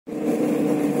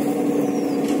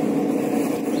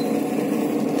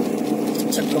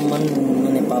चक्रमन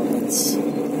Nepalgunj.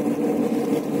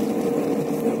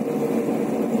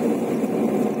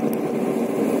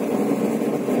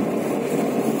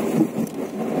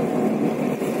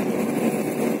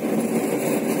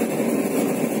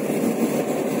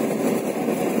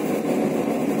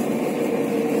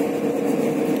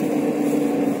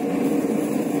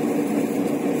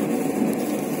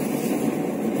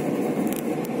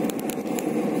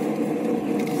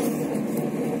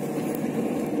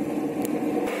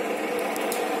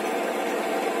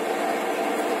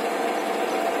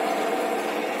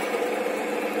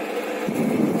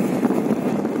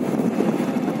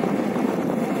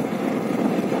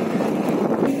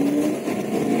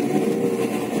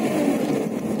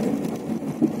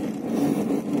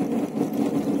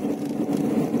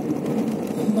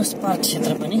 Bus park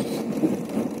क्षेत्र पनि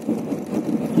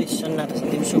पुरै सन्नाटा छ।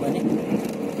 दिउँसो भने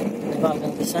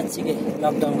नेपालगञ्जले साँच्चीकै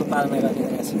लकडाउनको पालना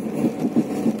गरिरहेको छ।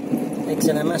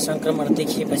 एकजनामा संक्रमण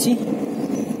देखिएपछि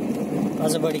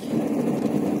अझ बढी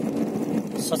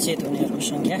सचेत हुनेहरूको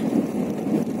संख्या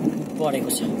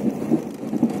बढेको छ।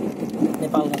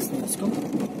 नेपालगञ्ज न्युजको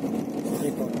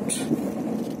रिपोर्ट।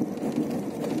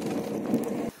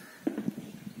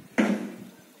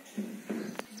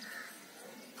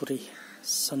 पुरै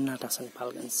सन्नाटा छ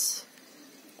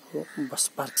नेपालगञ्जको बस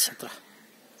पार्क क्षेत्र।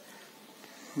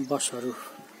 बसहरू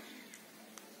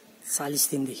 40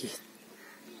 दिनदेखि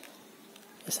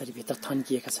यसरी भित्र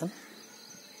थन्किएका छन्।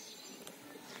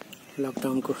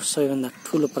 लकडाउनको सबैभन्दा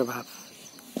ठुलो प्रभाव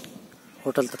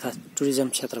होटल तथा टुरिज्म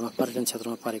क्षेत्रमा, पर्यटन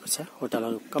क्षेत्रमा परेको छ।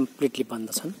 होटलहरू कम्प्लिटली बन्द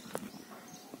छन्।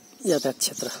 यातायात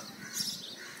क्षेत्र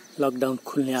लकडाउन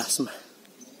खुल्ने आशमा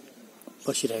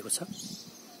बसिरहेको छ।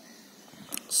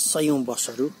 सयौं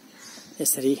बसहरू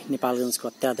यसरी नेपालगञ्जको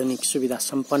अत्याधुनिक सुविधा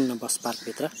सम्पन्न बस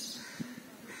पार्कभित्र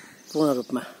पूर्ण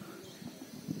रूपमा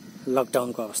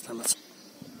लकडाउनको अवस्थामा छ।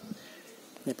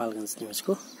 नेपालगञ्ज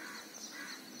न्युजको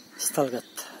स्थलगत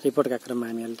रिपोर्टका क्रममा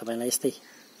हामीहरूले तपाईलाई यस्तै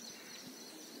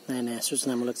नयाँ नयाँ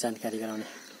सूचनामूलक जानकारी गराउने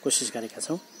कोसिस गरेका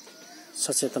छौँ।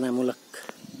 सचेतनामूलक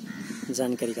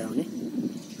जानकारी गराउने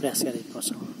प्रयास गरेका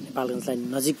छौँ। नेपालगञ्जलाई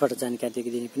नजिकबाट जानकारी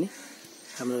दिने पनि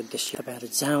हाम्रो उद्देश्य। तपाईहरू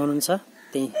जहाँ हुनुहुन्छ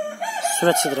त्यही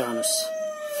सुरक्षित रहनुहोस्,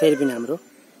 फेरि पनि हाम्रो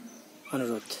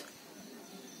अनुरोध।